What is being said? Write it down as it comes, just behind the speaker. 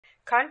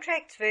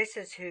Contracts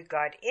versus who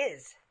God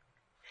is.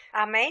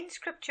 Our main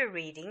scripture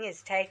reading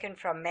is taken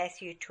from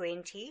Matthew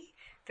 20,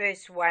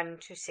 verse 1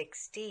 to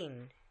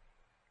 16.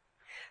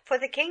 For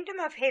the kingdom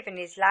of heaven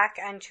is like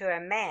unto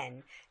a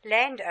man,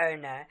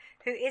 landowner,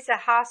 who is a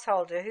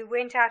householder, who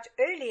went out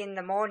early in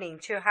the morning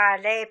to hire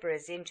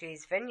labourers into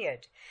his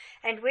vineyard.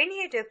 And when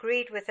he had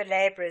agreed with the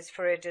labourers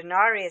for a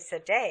denarius a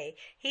day,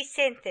 he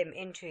sent them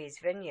into his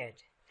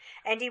vineyard.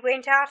 And he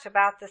went out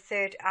about the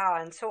third hour,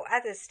 and saw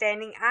others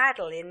standing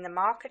idle in the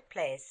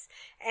marketplace,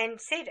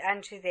 and said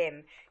unto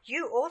them,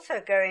 You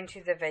also go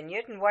into the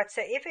vineyard, and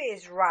whatsoever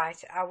is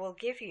right I will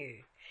give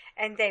you.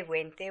 And they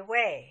went their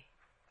way.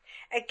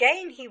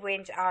 Again he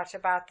went out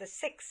about the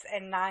 6th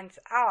and 9th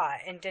hour,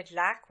 and did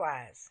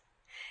likewise.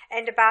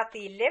 And about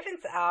the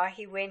 11th hour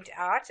he went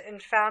out,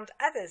 and found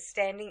others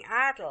standing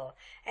idle,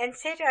 and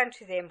said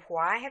unto them,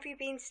 Why have you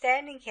been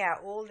standing here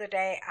all the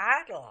day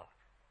idle?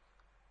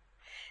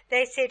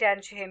 They said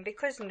unto him,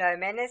 Because no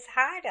man has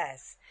hired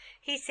us.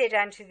 He said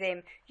unto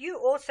them, You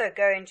also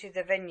go into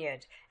the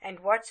vineyard, and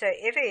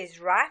whatsoever is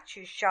right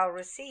you shall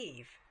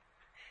receive.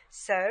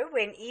 So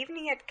when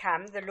evening had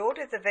come, the Lord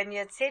of the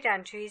vineyard said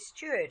unto his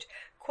steward,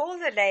 Call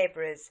the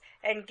labourers,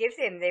 and give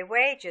them their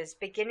wages,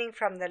 beginning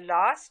from the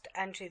last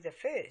unto the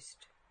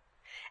first.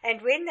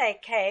 And when they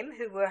came,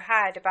 who were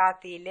hired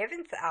about the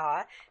 11th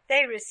hour,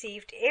 they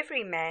received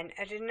every man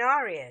a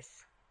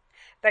denarius.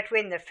 But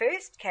when the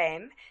first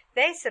came,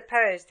 they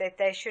supposed that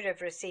they should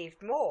have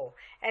received more,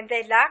 and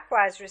they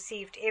likewise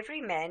received every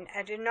man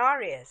a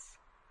denarius.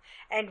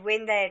 And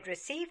when they had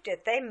received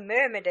it, they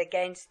murmured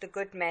against the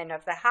good man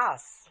of the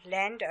house,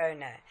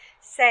 landowner,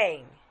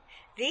 saying,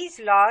 These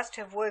last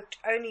have worked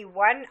only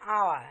 1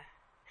 hour,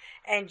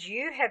 and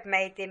you have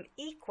made them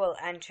equal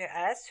unto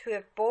us, who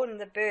have borne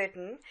the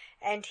burden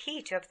and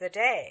heat of the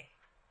day.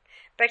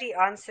 But he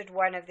answered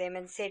one of them,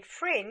 and said,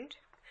 Friend,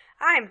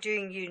 I am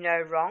doing you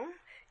no wrong.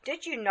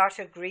 Did you not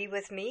agree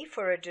with me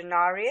for a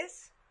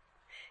denarius?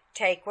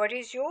 Take what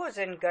is yours,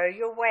 and go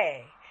your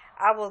way.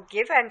 I will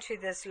give unto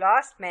this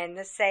last man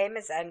the same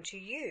as unto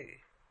you.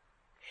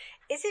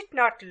 Is it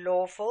not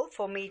lawful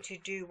for me to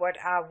do what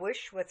I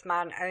wish with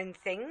mine own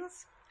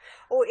things?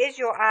 Or is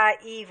your eye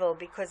evil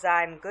because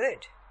I am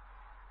good?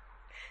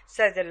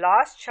 So the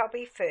last shall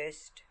be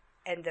first,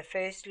 and the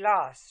first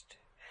last.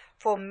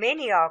 For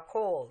many are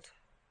called,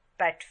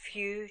 but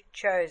few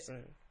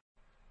chosen.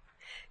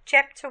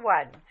 Chapter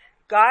 1.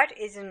 God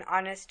is an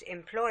honest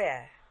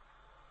employer.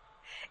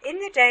 In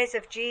the days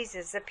of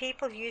Jesus, the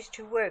people used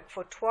to work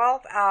for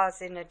 12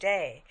 hours in a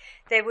day.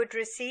 They would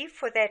receive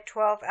for that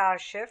 12-hour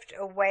shift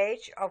a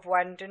wage of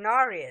 1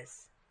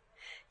 denarius.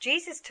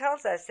 Jesus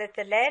tells us that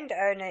the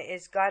landowner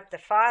is God the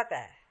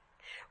Father.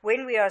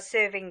 When we are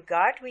serving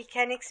God, we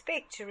can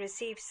expect to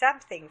receive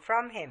something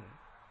from Him.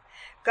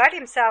 God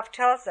Himself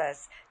tells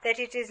us that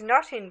it is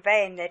not in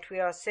vain that we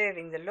are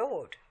serving the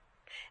Lord.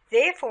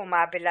 Therefore,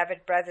 my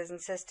beloved brothers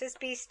and sisters,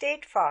 be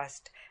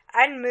steadfast,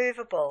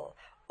 unmovable,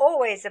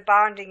 always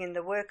abounding in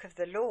the work of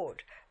the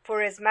Lord,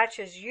 forasmuch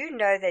as you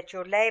know that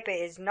your labor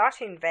is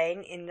not in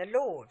vain in the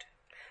Lord.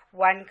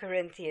 1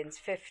 Corinthians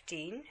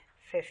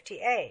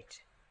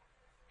 15:58.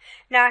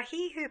 Now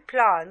he who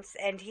plants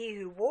and he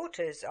who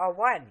waters are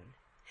one,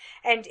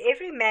 and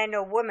every man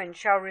or woman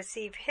shall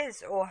receive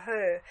his or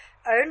her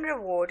own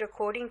reward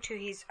according to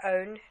his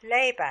own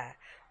labor.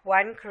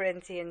 1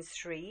 Corinthians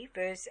 3,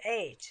 verse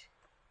 8.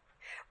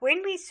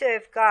 When we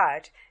serve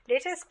God,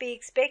 let us be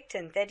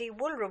expectant that He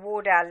will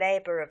reward our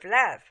labor of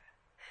love.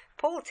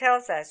 Paul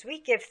tells us, We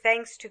give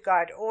thanks to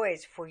God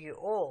always for you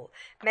all,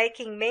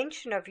 making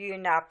mention of you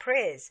in our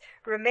prayers,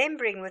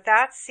 remembering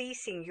without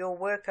ceasing your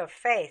work of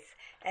faith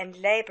and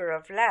labor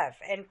of love,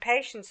 and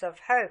patience of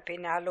hope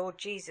in our Lord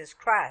Jesus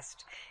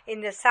Christ,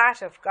 in the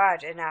sight of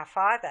God and our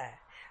Father.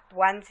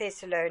 1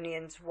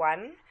 Thessalonians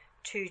 1,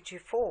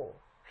 2-4.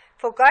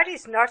 For God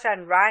is not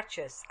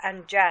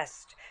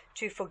unjust,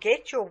 to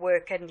forget your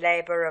work and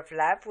labor of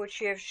love which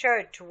you have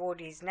showed toward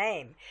His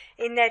name,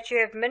 in that you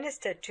have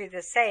ministered to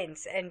the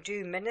saints and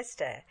do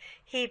minister.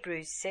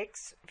 Hebrews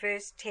 6,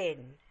 verse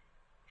 10.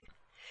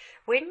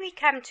 When we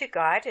come to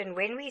God and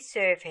when we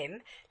serve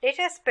Him, let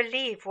us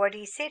believe what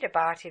He said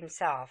about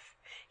Himself.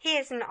 He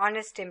is an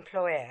honest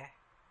employer.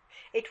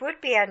 It would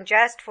be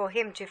unjust for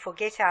Him to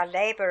forget our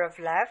labor of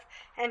love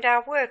and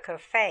our work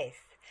of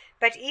faith.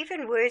 But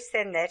even worse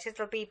than that, it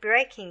will be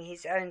breaking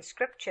His own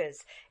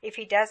scriptures if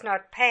He does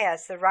not pay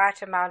us the right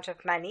amount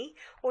of money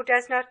or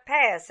does not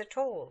pay us at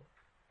all.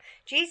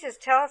 Jesus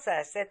tells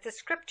us that the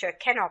scripture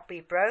cannot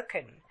be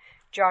broken.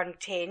 John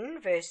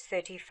 10, verse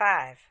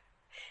 35.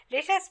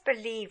 Let us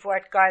believe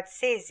what God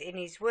says in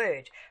His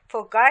word,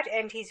 for God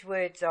and His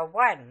words are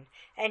one,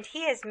 and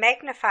He has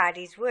magnified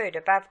His word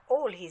above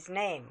all His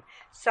name.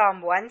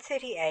 Psalm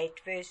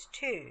 138, verse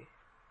 2.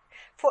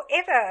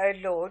 Forever, O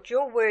Lord,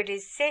 your word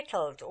is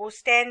settled or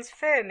stands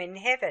firm in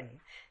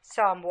heaven.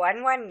 Psalm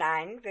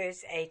 119,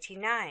 verse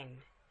 89.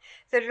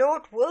 The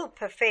Lord will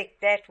perfect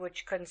that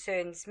which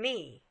concerns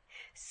me.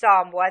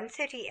 Psalm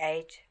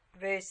 138,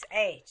 verse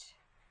 8.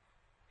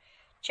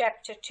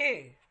 Chapter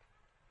 2.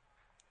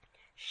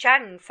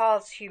 Shun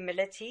false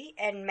humility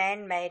and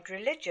man-made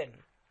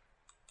religion.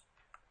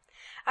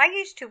 I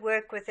used to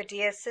work with a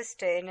dear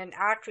sister in an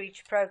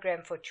outreach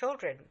program for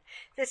children.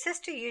 The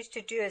sister used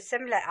to do a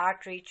similar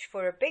outreach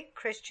for a big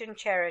Christian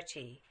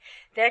charity.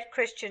 That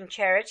Christian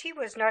charity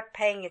was not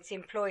paying its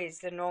employees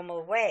the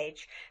normal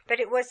wage,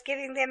 but it was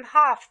giving them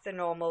half the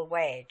normal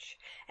wage.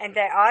 And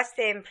they asked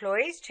their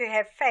employees to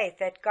have faith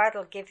that God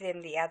will give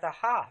them the other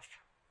half.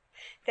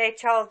 They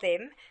told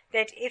them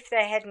that if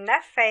they had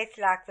enough faith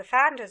like the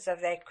founders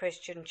of that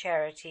Christian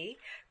charity,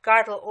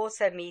 God will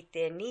also meet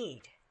their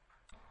need.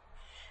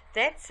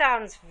 That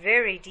sounds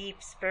very deep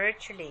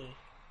spiritually.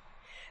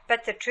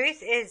 But the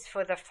truth is,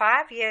 for the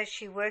 5 years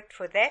she worked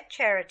for that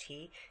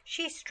charity,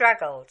 she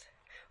struggled,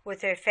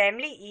 with her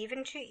family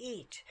even to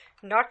eat,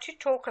 not to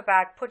talk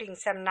about putting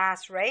some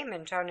nice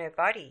raiment on her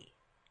body.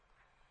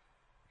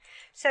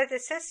 So the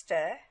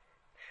sister,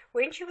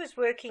 when she was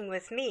working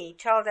with me,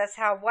 told us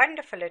how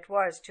wonderful it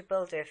was to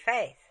build her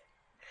faith.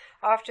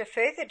 After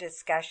further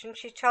discussion,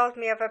 she told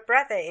me of a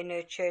brother in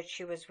her church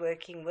she was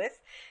working with,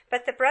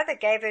 but the brother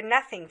gave her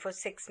nothing for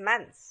 6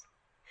 months.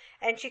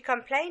 And she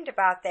complained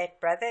about that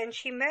brother, and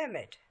she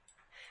murmured.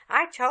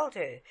 I told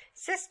her,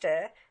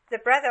 Sister, the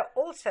brother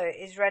also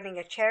is running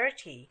a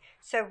charity,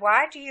 so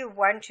why do you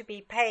want to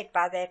be paid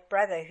by that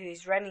brother who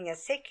is running a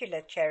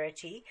secular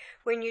charity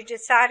when you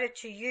decided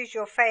to use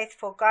your faith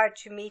for God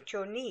to meet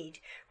your need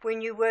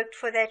when you worked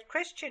for that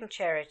Christian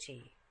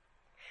charity?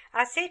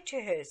 I said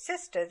to her,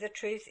 Sister, the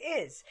truth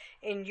is,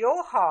 in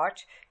your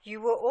heart you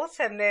were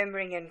also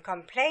murmuring and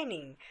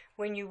complaining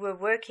when you were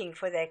working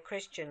for that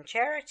Christian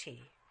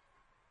charity.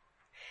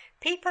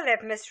 People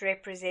have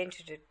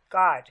misrepresented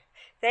God.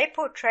 They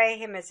portray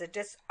him as a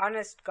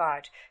dishonest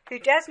God who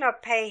does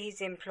not pay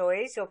his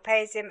employees or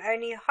pays them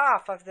only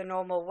half of the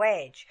normal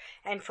wage,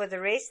 and for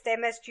the rest they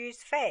must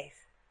use faith.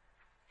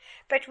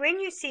 But when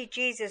you see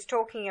Jesus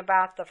talking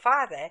about the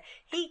Father,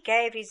 he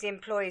gave his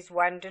employees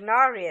 1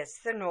 denarius,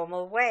 the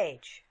normal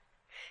wage.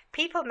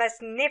 People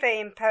must never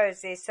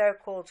impose their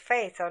so-called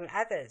faith on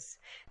others.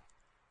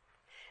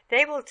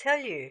 They will tell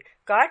you,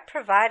 God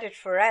provided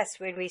for us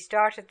when we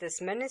started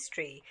this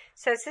ministry,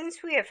 so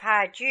since we have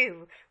hired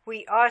you,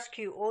 we ask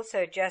you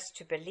also just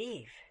to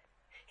believe.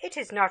 It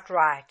is not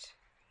right.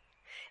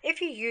 If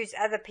you use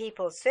other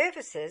people's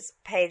services,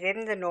 pay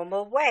them the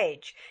normal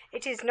wage.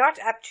 It is not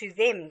up to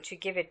them to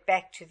give it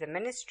back to the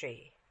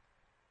ministry.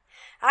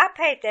 I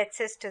paid that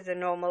sister the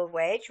normal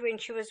wage when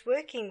she was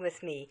working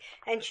with me,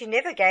 and she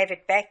never gave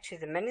it back to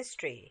the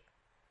ministry.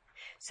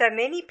 So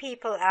many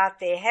people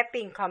out there have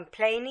been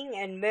complaining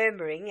and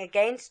murmuring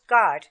against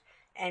God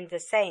and the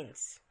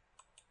saints.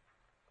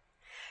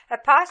 A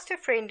pastor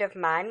friend of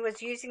mine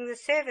was using the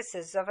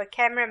services of a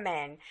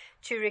cameraman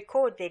to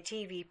record their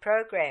TV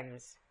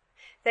programs.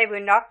 They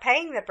were not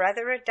paying the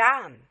brother a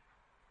dime.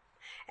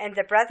 And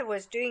the brother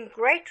was doing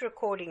great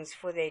recordings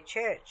for their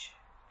church.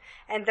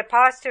 And the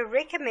pastor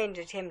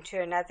recommended him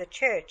to another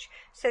church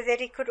so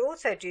that he could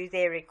also do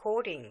their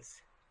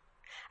recordings.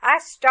 I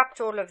stopped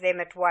all of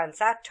them at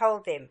once. I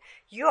told them,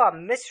 you are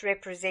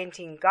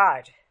misrepresenting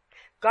God.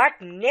 God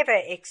never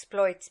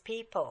exploits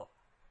people.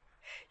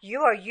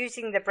 You are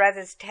using the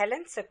brother's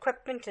talents,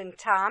 equipment, and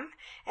time,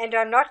 and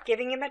are not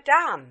giving him a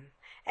dime,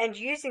 and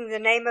using the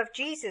name of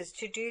Jesus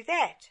to do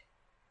that.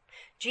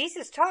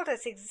 Jesus told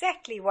us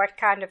exactly what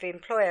kind of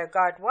employer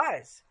God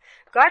was.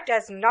 God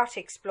does not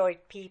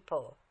exploit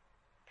people.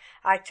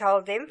 I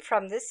told them,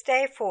 from this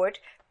day forward,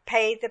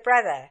 pay the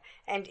brother,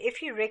 and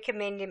if you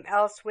recommend him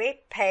elsewhere,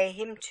 pay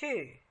him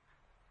too.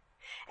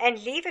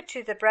 And leave it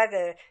to the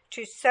brother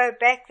to sow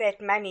back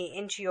that money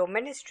into your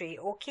ministry,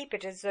 or keep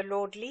it as the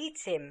Lord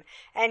leads him,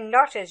 and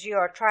not as you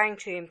are trying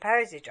to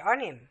impose it on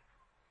him.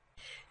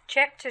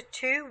 Chapter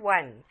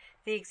 2:1.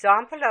 The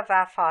example of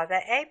our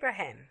father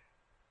Abraham.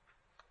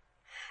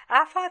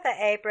 Our father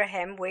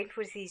Abraham went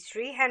with his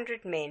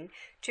 300 men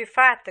to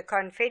fight the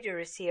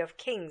confederacy of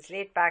kings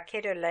led by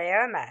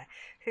Chedorlaomer,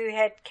 who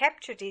had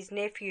captured his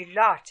nephew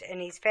Lot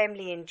and his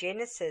family in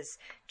Genesis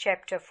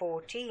chapter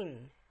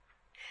 14.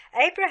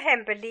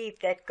 Abraham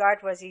believed that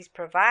God was his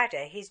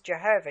provider, his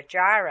Jehovah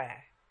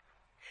Jireh.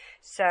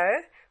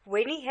 So,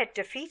 when he had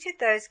defeated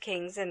those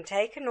kings and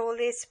taken all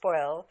their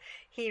spoil,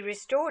 he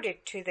restored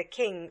it to the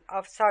king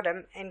of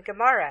Sodom and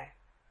Gomorrah.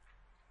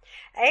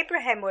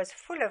 Abraham was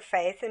full of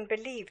faith and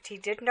believed he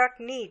did not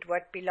need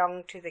what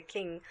belonged to the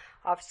king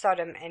of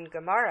Sodom and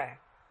Gomorrah.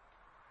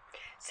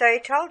 So he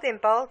told them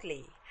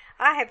boldly,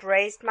 I have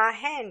raised my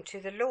hand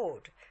to the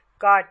Lord,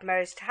 God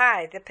Most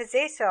High, the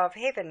possessor of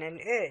heaven and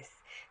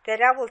earth,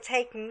 that I will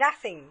take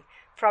nothing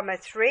from a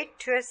thread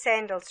to a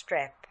sandal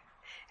strap,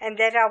 and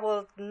that I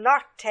will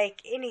not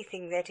take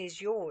anything that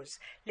is yours,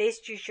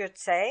 lest you should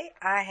say,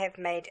 I have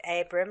made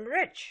Abram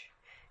rich.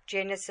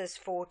 Genesis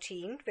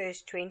 14,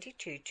 verse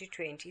 22 to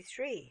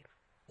 23.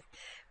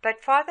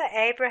 But Father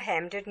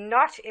Abraham did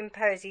not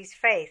impose his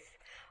faith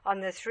on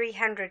the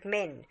 300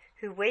 men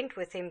who went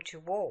with him to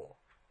war.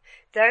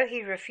 Though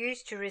he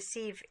refused to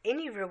receive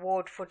any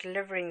reward for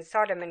delivering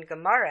Sodom and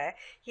Gomorrah,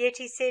 yet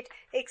he said,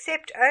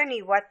 "Accept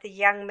only what the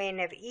young men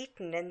have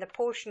eaten, and the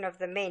portion of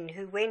the men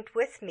who went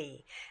with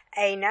me,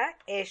 Anah,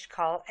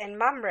 Eshcol, and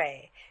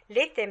Mamre.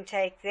 Let them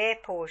take their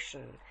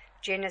portion."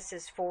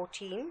 Genesis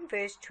 14,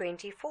 verse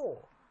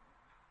 24.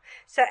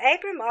 So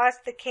Abram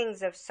asked the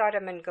kings of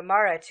Sodom and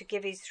Gomorrah to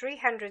give his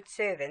 300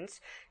 servants,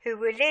 who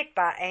were led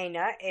by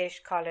Anah,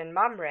 Eshcol, and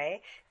Mamre,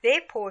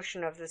 their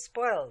portion of the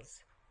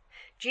spoils.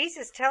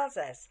 Jesus tells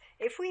us,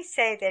 if we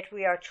say that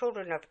we are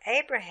children of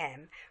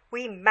Abraham,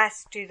 we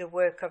must do the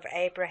work of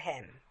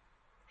Abraham.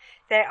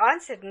 They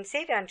answered and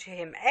said unto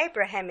him,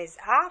 "Abraham is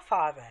our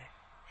father."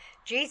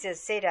 Jesus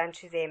said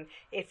unto them,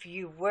 "If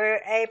you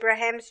were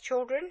Abraham's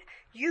children,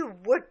 you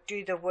would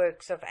do the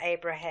works of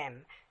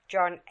Abraham."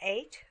 John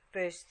 8,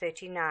 verse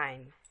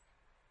 39.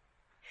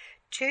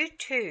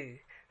 2:2.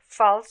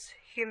 False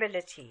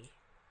humility.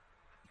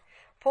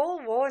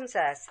 Paul warns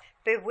us,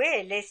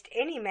 "Beware lest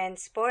any man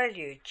spoil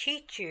you,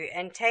 cheat you,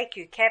 and take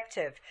you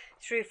captive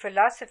through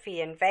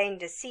philosophy and vain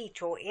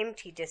deceit or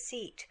empty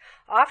deceit,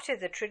 after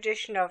the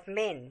tradition of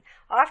men,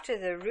 after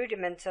the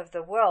rudiments of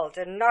the world,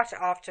 and not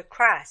after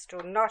Christ,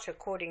 or not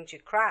according to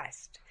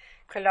Christ."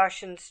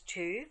 Colossians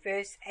 2,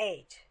 verse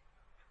 8.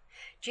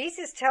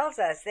 Jesus tells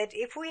us that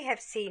if we have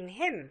seen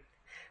him,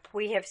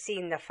 we have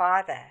seen the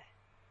Father.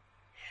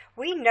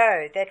 We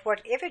know that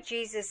whatever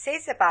Jesus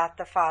says about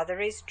the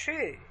Father is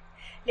true.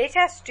 Let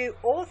us do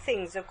all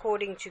things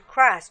according to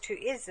Christ, who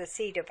is the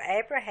seed of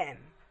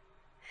Abraham.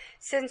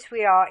 Since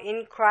we are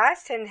in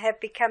Christ and have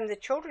become the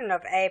children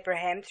of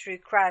Abraham through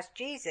Christ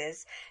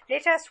Jesus,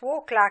 let us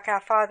walk like our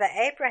father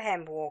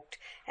Abraham walked,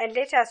 and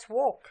let us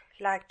walk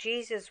like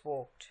Jesus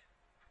walked.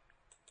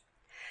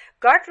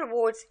 God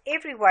rewards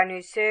everyone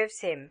who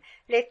serves him.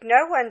 Let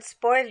no one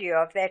spoil you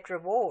of that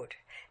reward.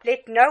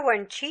 Let no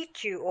one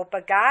cheat you or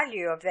beguile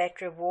you of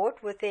that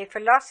reward with their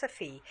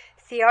philosophy,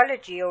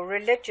 theology, or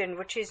religion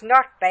which is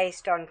not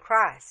based on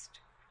Christ.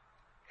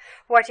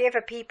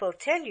 Whatever people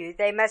tell you,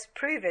 they must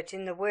prove it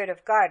in the Word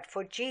of God,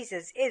 for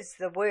Jesus is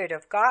the Word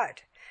of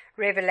God.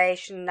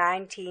 Revelation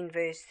 19,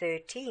 verse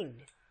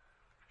 13.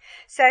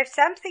 So if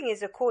something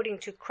is according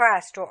to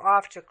Christ or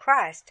after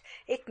Christ,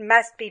 it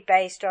must be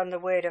based on the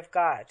Word of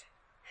God.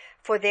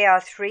 For there are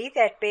three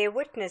that bear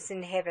witness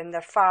in heaven,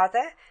 the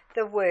Father,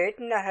 the Word,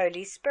 and the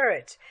Holy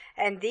Spirit,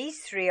 and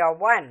these three are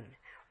one.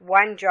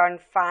 1 John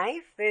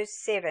 5, verse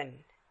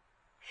 7.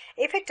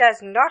 If it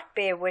does not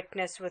bear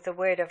witness with the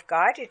Word of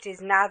God, it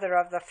is neither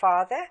of the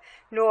Father,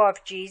 nor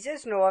of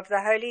Jesus, nor of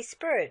the Holy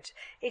Spirit.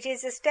 It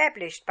is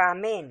established by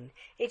men.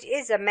 It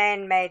is a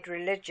man-made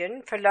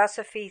religion,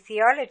 philosophy,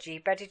 theology,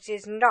 but it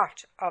is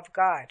not of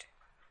God.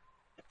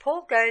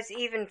 Paul goes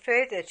even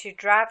further to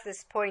drive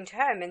this point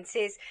home and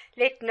says,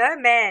 "Let no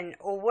man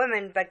or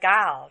woman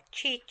beguile,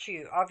 cheat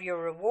you of your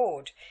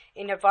reward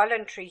in a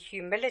voluntary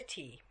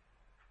humility,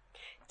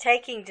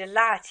 taking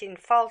delight in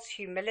false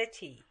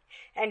humility,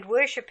 and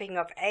worshipping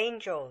of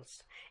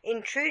angels,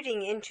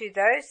 intruding into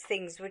those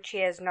things which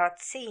he has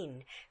not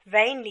seen,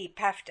 vainly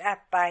puffed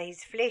up by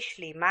his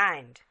fleshly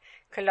mind."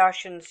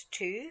 Colossians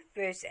 2,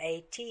 verse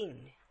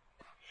 18.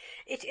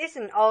 It is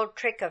an old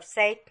trick of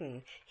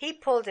Satan. He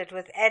pulled it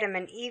with Adam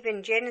and Eve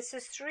in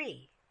Genesis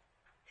 3.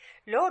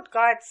 Lord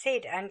God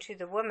said unto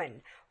the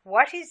woman,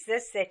 "What is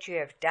this that you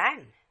have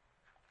done?"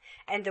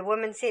 And the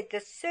woman said,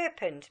 "The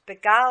serpent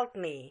beguiled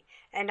me,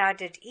 and I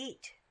did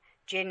eat."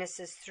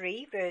 Genesis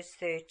 3, verse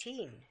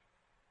 13.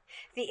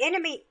 The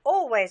enemy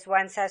always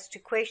wants us to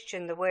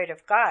question the Word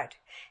of God.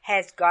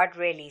 Has God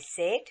really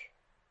said?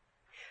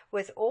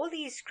 With all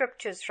these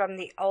scriptures from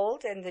the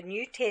Old and the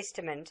New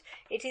Testament,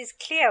 it is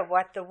clear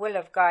what the will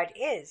of God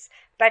is,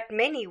 but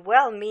many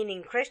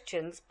well-meaning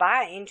Christians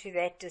buy into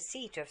that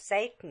deceit of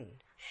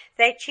Satan.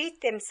 They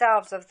cheat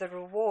themselves of the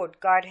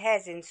reward God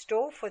has in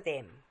store for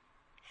them.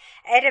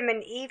 Adam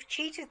and Eve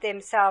cheated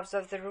themselves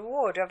of the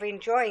reward of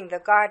enjoying the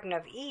Garden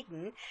of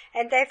Eden,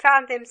 and they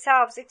found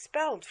themselves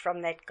expelled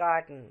from that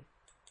garden.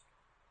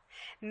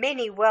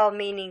 Many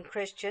well-meaning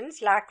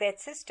Christians, like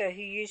that sister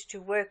who used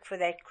to work for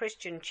that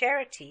Christian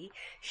charity,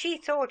 she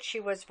thought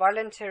she was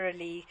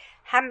voluntarily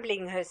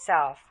humbling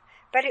herself,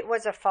 but it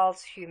was a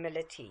false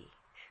humility.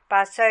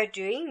 By so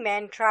doing,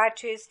 man tried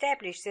to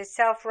establish their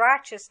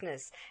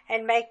self-righteousness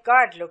and make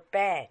God look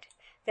bad.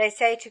 They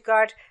say to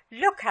God,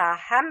 "Look how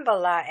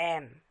humble I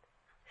am."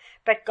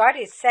 But God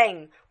is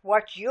saying,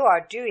 what you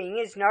are doing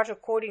is not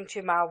according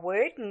to my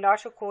word, and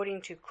not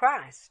according to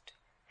Christ.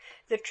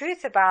 The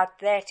truth about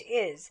that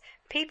is,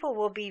 people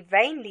will be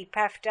vainly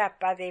puffed up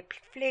by their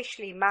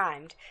fleshly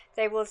mind.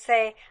 They will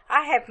say,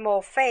 "I have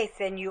more faith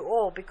than you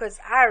all because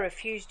I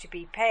refuse to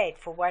be paid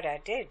for what I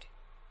did."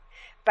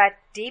 But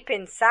deep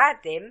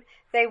inside them,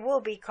 they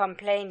will be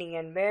complaining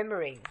and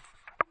murmuring.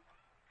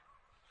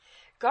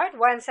 God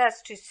wants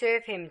us to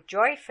serve him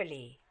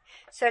joyfully.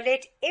 So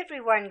let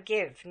everyone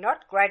give,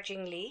 not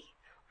grudgingly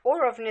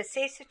or of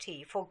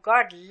necessity, for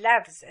God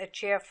loves a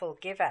cheerful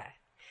giver.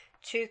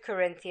 2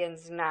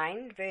 Corinthians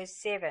 9, verse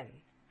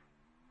 7.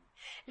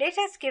 Let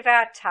us give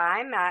our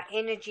time, our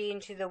energy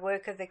into the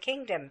work of the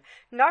kingdom,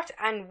 not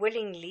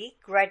unwillingly,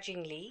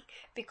 grudgingly,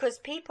 because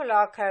people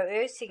are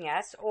coercing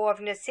us, or of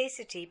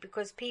necessity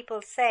because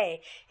people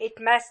say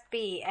it must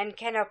be and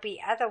cannot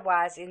be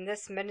otherwise in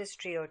this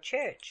ministry or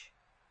church.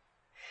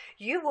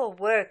 You will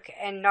work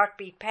and not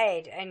be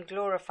paid and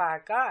glorify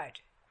God.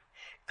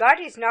 God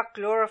is not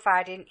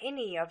glorified in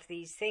any of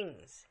these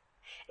things.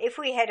 If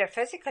we had a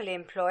physical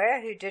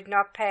employer who did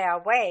not pay our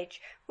wage,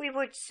 we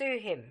would sue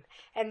him,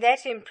 and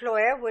that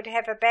employer would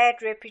have a bad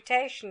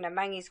reputation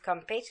among his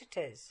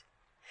competitors.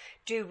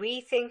 Do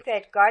we think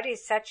that God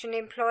is such an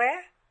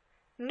employer?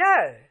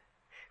 No.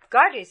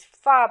 God is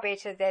far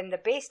better than the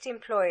best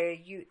employer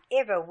you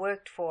ever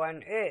worked for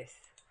on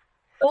earth.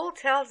 Paul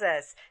tells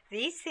us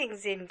these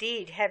things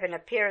indeed have an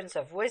appearance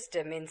of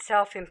wisdom in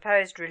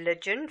self-imposed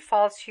religion,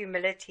 false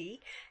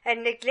humility,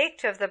 and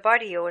neglect of the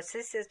body or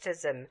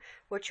asceticism,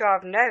 which are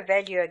of no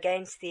value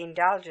against the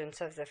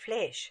indulgence of the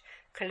flesh.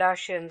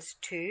 Colossians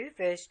 2,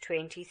 verse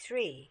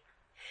 23.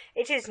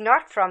 It is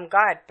not from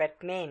God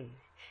but men.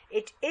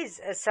 It is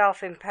a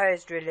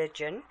self-imposed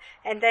religion,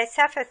 and they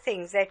suffer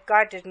things that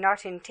God did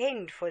not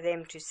intend for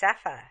them to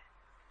suffer.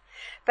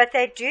 But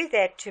they do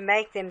that to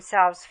make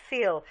themselves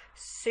feel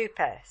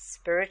super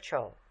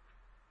spiritual.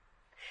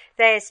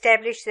 They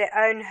establish their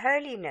own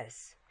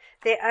holiness,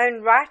 their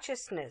own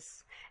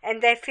righteousness,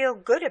 and they feel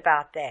good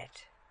about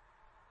that.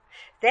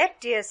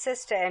 That dear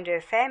sister and her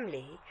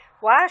family,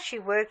 while she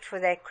worked for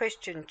that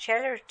Christian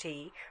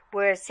charity,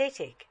 were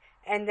ascetic,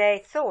 and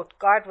they thought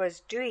God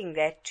was doing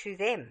that to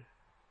them.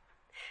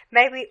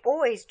 May we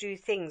always do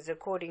things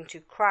according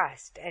to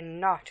Christ and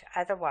not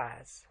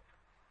otherwise.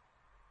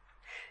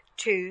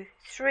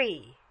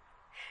 2:3.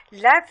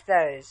 Love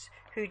those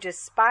who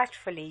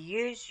despitefully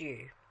use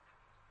you.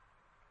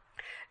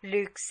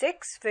 Luke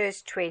 6,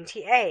 verse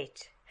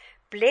 28.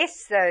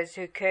 Bless those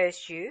who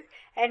curse you,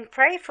 and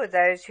pray for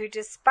those who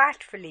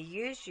despitefully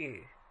use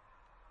you.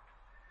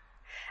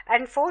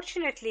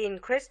 Unfortunately, in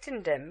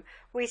Christendom,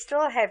 we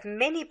still have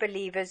many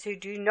believers who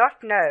do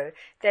not know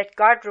that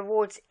God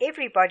rewards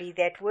everybody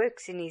that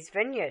works in his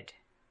vineyard.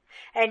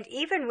 And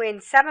even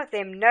when some of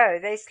them know,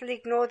 they still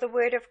ignore the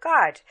word of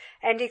God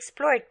and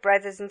exploit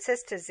brothers and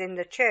sisters in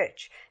the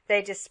church.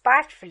 They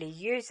despitefully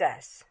use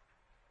us.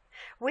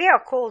 We are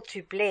called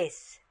to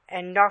bless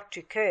and not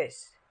to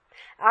curse.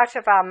 Out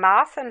of our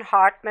mouth and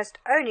heart must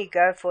only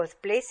go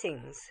forth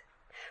blessings.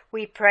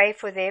 We pray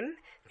for them,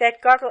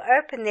 that God will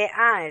open their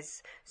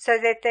eyes so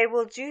that they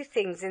will do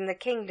things in the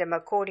kingdom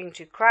according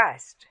to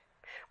Christ.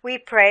 We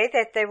pray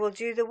that they will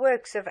do the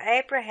works of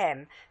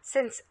Abraham,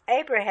 since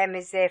Abraham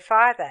is their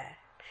father.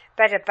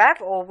 But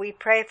above all, we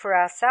pray for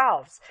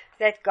ourselves,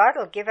 that God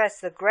will give us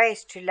the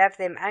grace to love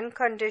them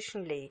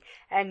unconditionally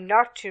and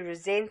not to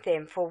resent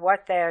them for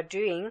what they are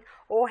doing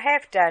or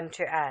have done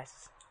to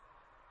us.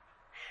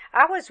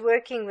 I was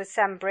working with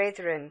some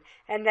brethren,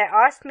 and they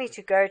asked me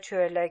to go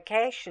to a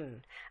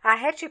location. I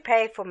had to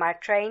pay for my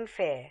train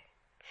fare.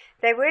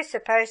 They were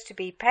supposed to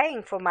be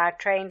paying for my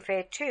train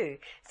fare too,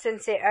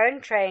 since their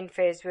own train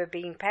fares were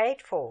being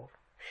paid for.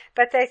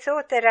 But they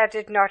thought that I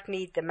did not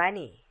need the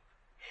money.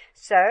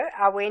 So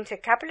I went a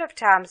couple of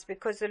times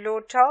because the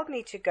Lord told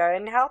me to go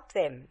and help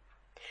them.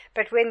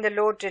 But when the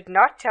Lord did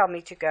not tell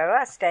me to go,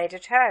 I stayed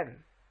at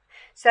home.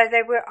 So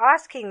they were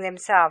asking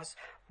themselves,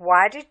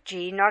 why did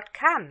G not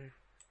come?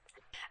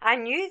 I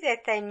knew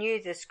that they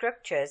knew the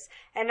scriptures,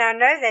 and I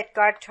know that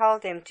God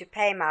told them to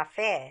pay my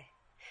fare.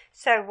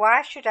 So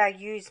why should I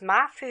use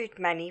my food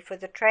money for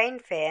the train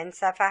fare and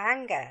suffer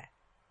hunger?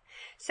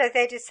 So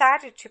they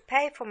decided to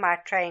pay for my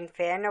train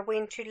fare, and I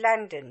went to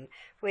London,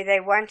 where they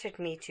wanted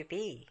me to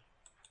be.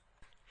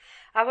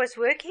 I was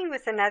working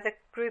with another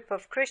group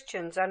of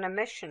Christians on a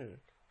mission.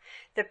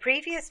 The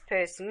previous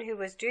person who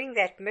was doing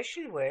that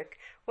mission work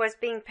was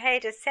being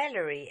paid a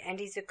salary,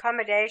 and his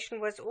accommodation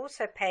was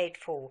also paid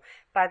for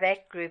by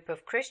that group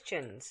of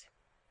Christians.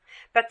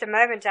 But the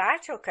moment I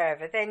took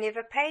over, they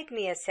never paid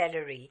me a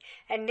salary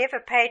and never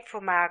paid for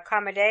my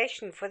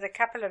accommodation for the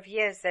couple of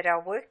years that I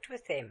worked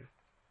with them.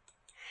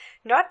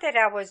 Not that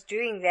I was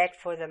doing that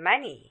for the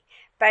money,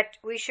 but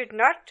we should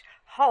not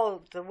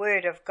hold the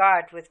word of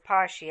God with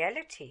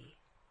partiality.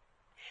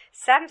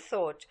 Some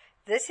thought,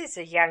 this is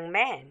a young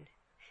man.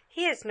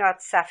 He has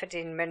not suffered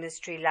in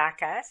ministry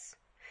like us,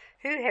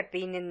 who have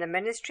been in the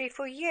ministry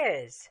for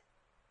years.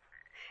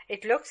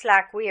 It looks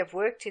like we have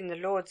worked in the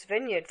Lord's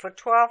vineyard for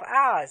 12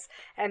 hours,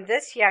 and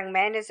this young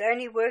man has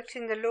only worked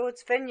in the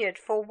Lord's vineyard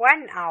for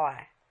 1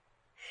 hour.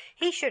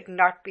 He should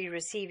not be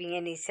receiving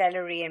any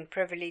salary and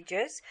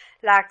privileges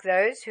like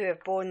those who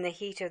have borne the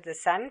heat of the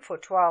sun for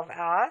 12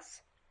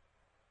 hours.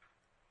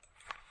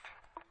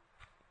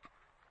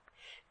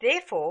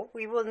 Therefore,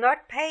 we will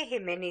not pay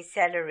him any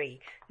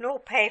salary, nor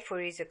pay for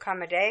his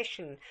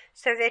accommodation,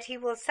 so that he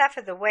will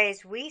suffer the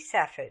ways we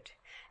suffered.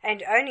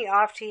 And only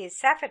after he has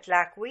suffered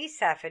like we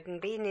suffered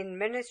and been in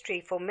ministry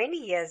for many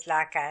years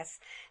like us,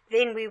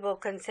 then we will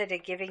consider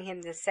giving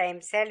him the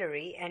same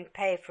salary and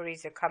pay for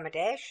his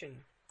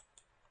accommodation.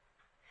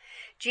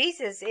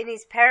 Jesus, in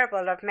his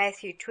parable of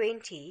Matthew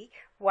 20,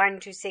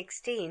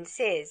 1-16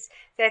 says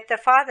that the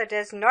father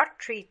does not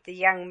treat the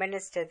young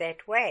minister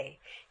that way.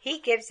 He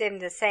gives them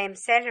the same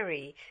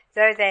salary,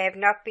 though they have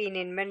not been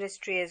in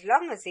ministry as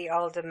long as the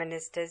older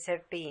ministers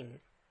have been.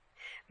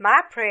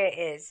 My prayer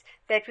is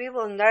that we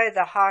will know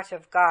the heart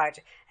of God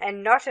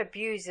and not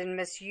abuse and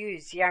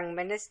misuse young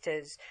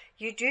ministers.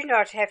 You do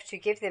not have to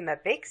give them a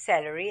big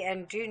salary,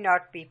 and do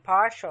not be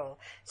partial,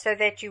 so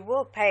that you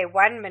will pay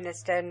one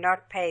minister and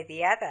not pay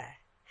the other.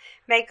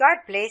 May God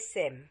bless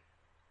them.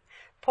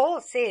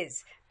 Paul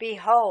says,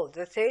 "Behold,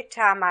 the third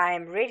time I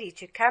am ready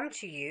to come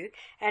to you,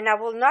 and I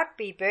will not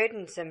be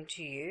burdensome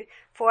to you,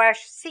 for I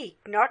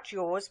seek not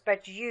yours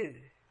but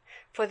you.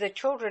 For the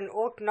children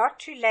ought not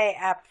to lay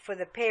up for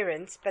the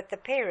parents, but the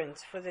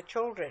parents for the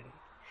children."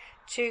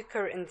 2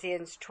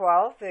 Corinthians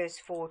 12, verse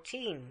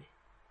 14.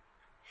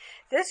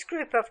 This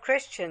group of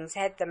Christians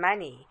had the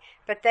money,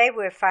 but they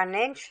were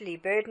financially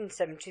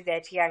burdensome to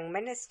that young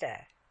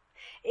minister.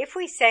 If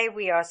we say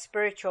we are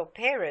spiritual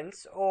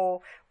parents,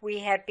 or we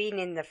have been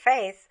in the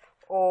faith,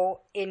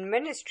 or in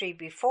ministry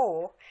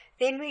before,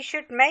 then we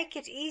should make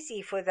it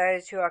easy for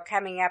those who are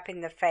coming up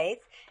in the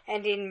faith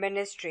and in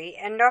ministry,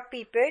 and not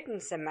be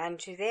burdensome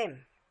unto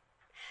them.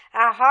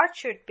 Our heart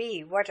should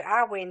be, what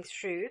I went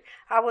through,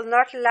 I will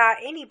not allow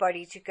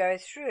anybody to go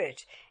through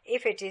it,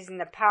 if it is in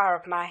the power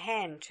of my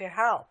hand to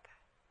help.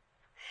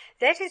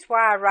 That is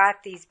why I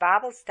write these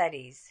Bible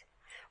studies.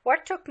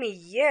 What took me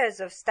years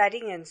of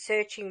studying and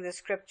searching the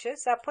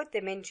scriptures, I put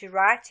them into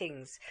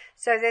writings,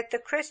 so that the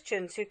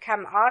Christians who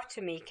come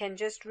after me can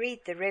just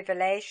read the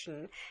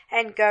revelation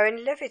and go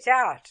and live it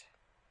out.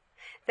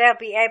 They'll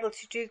be able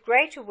to do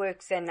greater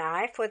works than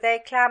I, for they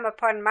climb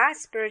upon my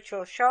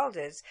spiritual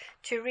shoulders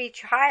to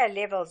reach higher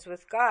levels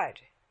with God.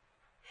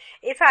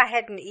 If I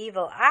had an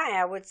evil eye,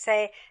 I would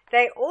say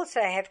they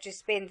also have to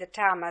spend the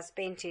time I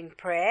spent in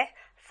prayer,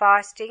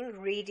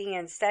 fasting, reading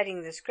and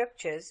studying the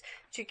scriptures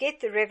to get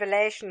the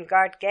revelation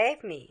God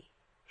gave me.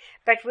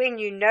 But when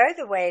you know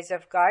the ways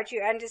of God,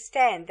 you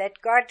understand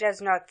that God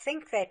does not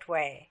think that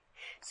way.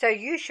 So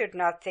you should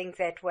not think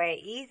that way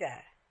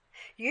either.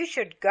 You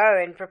should go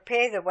and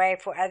prepare the way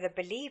for other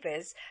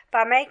believers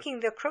by making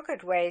the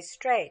crooked ways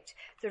straight,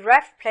 the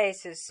rough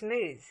places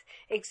smooth,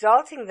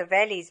 exalting the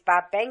valleys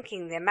by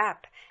banking them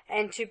up,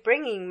 and to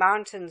bringing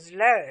mountains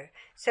low,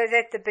 so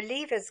that the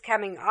believers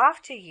coming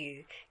after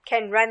you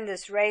can run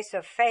this race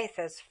of faith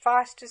as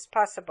fast as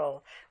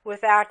possible,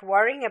 without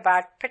worrying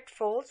about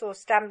pitfalls or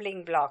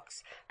stumbling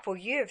blocks, for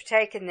you have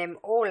taken them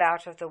all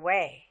out of the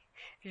way.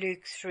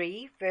 Luke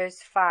 3,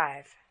 verse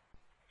 5.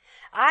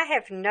 I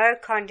have no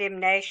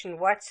condemnation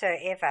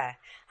whatsoever.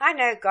 I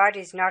know God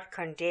is not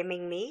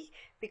condemning me,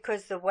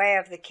 because the way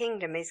of the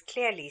kingdom is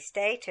clearly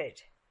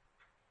stated.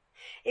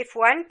 If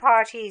one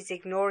party is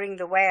ignoring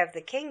the way of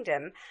the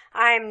kingdom,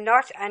 I am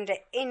not under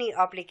any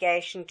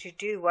obligation to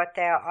do what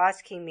they are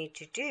asking me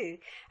to do,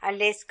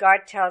 unless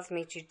God tells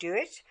me to do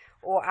it,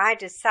 or I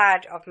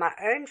decide of my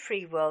own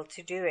free will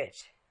to do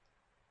it.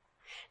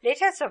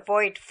 Let us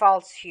avoid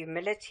false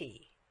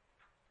humility.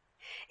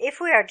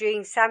 If we are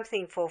doing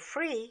something for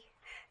free,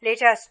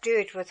 let us do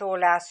it with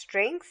all our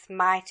strength,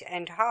 might,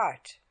 and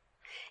heart.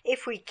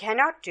 If we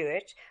cannot do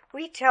it,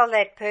 we tell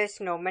that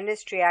person or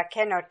ministry, I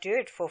cannot do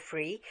it for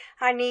free.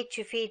 I need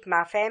to feed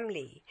my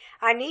family.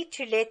 I need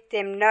to let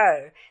them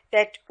know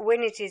that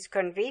when it is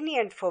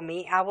convenient for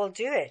me, I will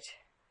do it.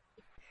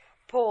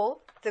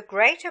 Paul, the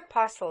great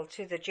apostle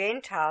to the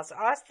Gentiles,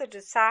 asked the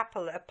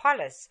disciple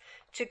Apollos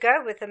to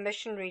go with a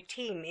missionary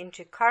team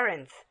into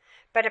Corinth,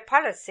 but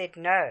Apollos said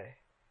no.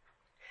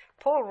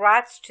 Paul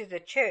writes to the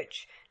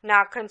church,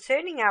 "Now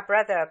concerning our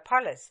brother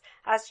Apollos,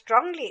 I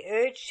strongly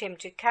urged him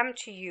to come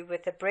to you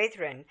with the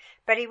brethren,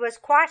 but he was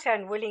quite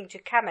unwilling to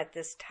come at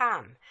this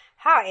time.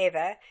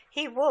 However,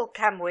 he will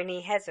come when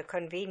he has a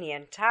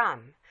convenient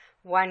time."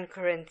 1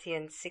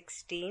 Corinthians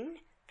 16,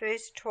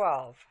 verse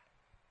 12.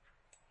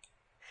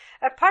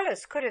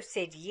 Apollos could have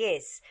said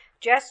yes,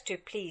 just to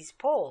please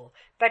Paul,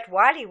 but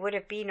while he would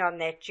have been on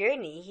that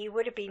journey, he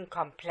would have been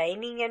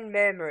complaining and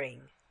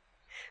murmuring.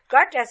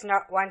 God does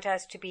not want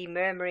us to be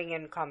murmuring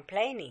and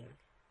complaining.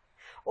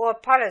 Or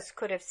Apollos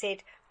could have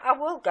said, "I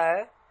will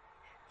go,"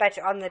 but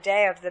on the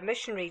day of the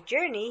missionary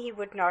journey he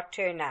would not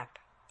turn up.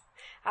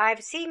 I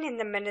have seen in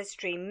the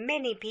ministry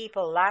many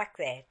people like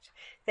that.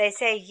 They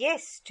say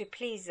yes to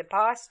please the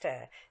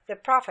pastor, the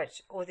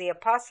prophet, or the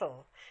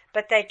apostle,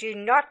 but they do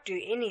not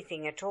do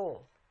anything at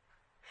all.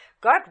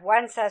 God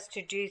wants us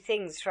to do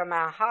things from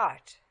our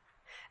heart.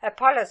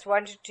 Apollos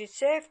wanted to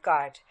serve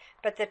God,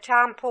 but the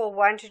time Paul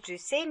wanted to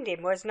send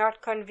him was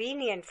not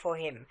convenient for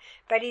him,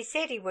 but he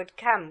said he would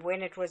come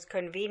when it was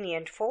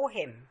convenient for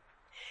him.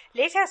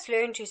 Let us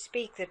learn to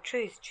speak the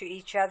truth to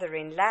each other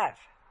in love.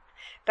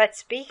 But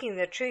speaking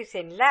the truth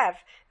in love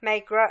may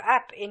grow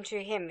up into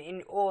him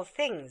in all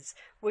things,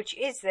 which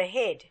is the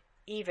head,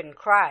 even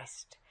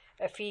Christ.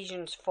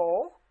 Ephesians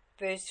 4,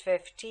 verse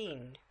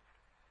 15.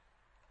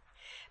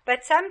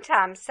 But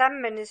sometimes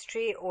some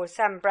ministry or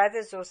some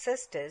brothers or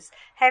sisters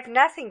have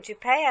nothing to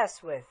pay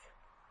us with.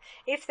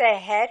 If they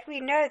had, we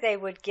know they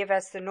would give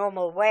us the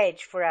normal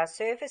wage for our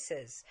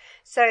services.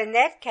 So in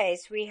that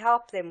case, we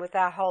help them with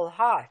our whole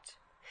heart.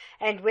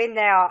 And when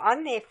they are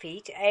on their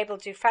feet, able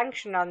to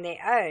function on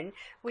their own,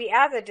 we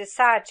either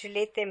decide to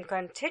let them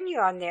continue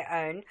on their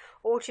own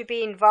or to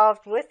be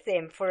involved with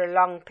them for a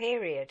long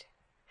period.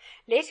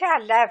 Let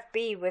our love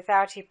be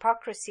without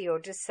hypocrisy or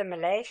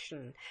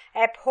dissimulation.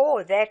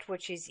 Abhor that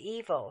which is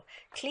evil.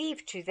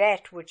 Cleave to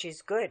that which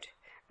is good.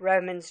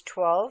 Romans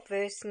 12,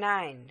 verse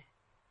 9.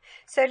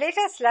 So let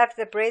us love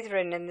the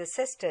brethren and the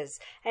sisters,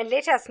 and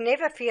let us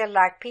never feel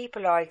like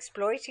people are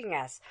exploiting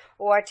us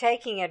or are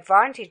taking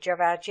advantage of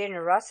our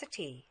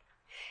generosity.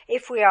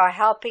 If we are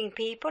helping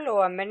people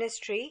or a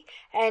ministry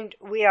and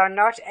we are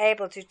not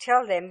able to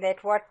tell them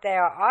that what they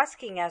are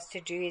asking us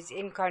to do is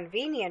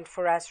inconvenient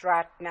for us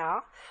right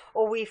now,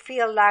 or we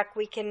feel like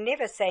we can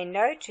never say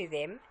no to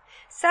them,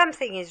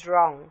 something is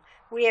wrong.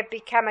 We have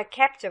become a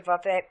captive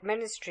of that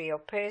ministry or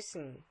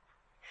person.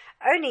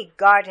 Only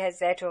God has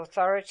that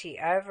authority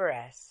over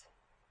us.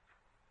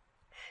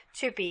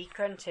 To be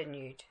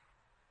continued.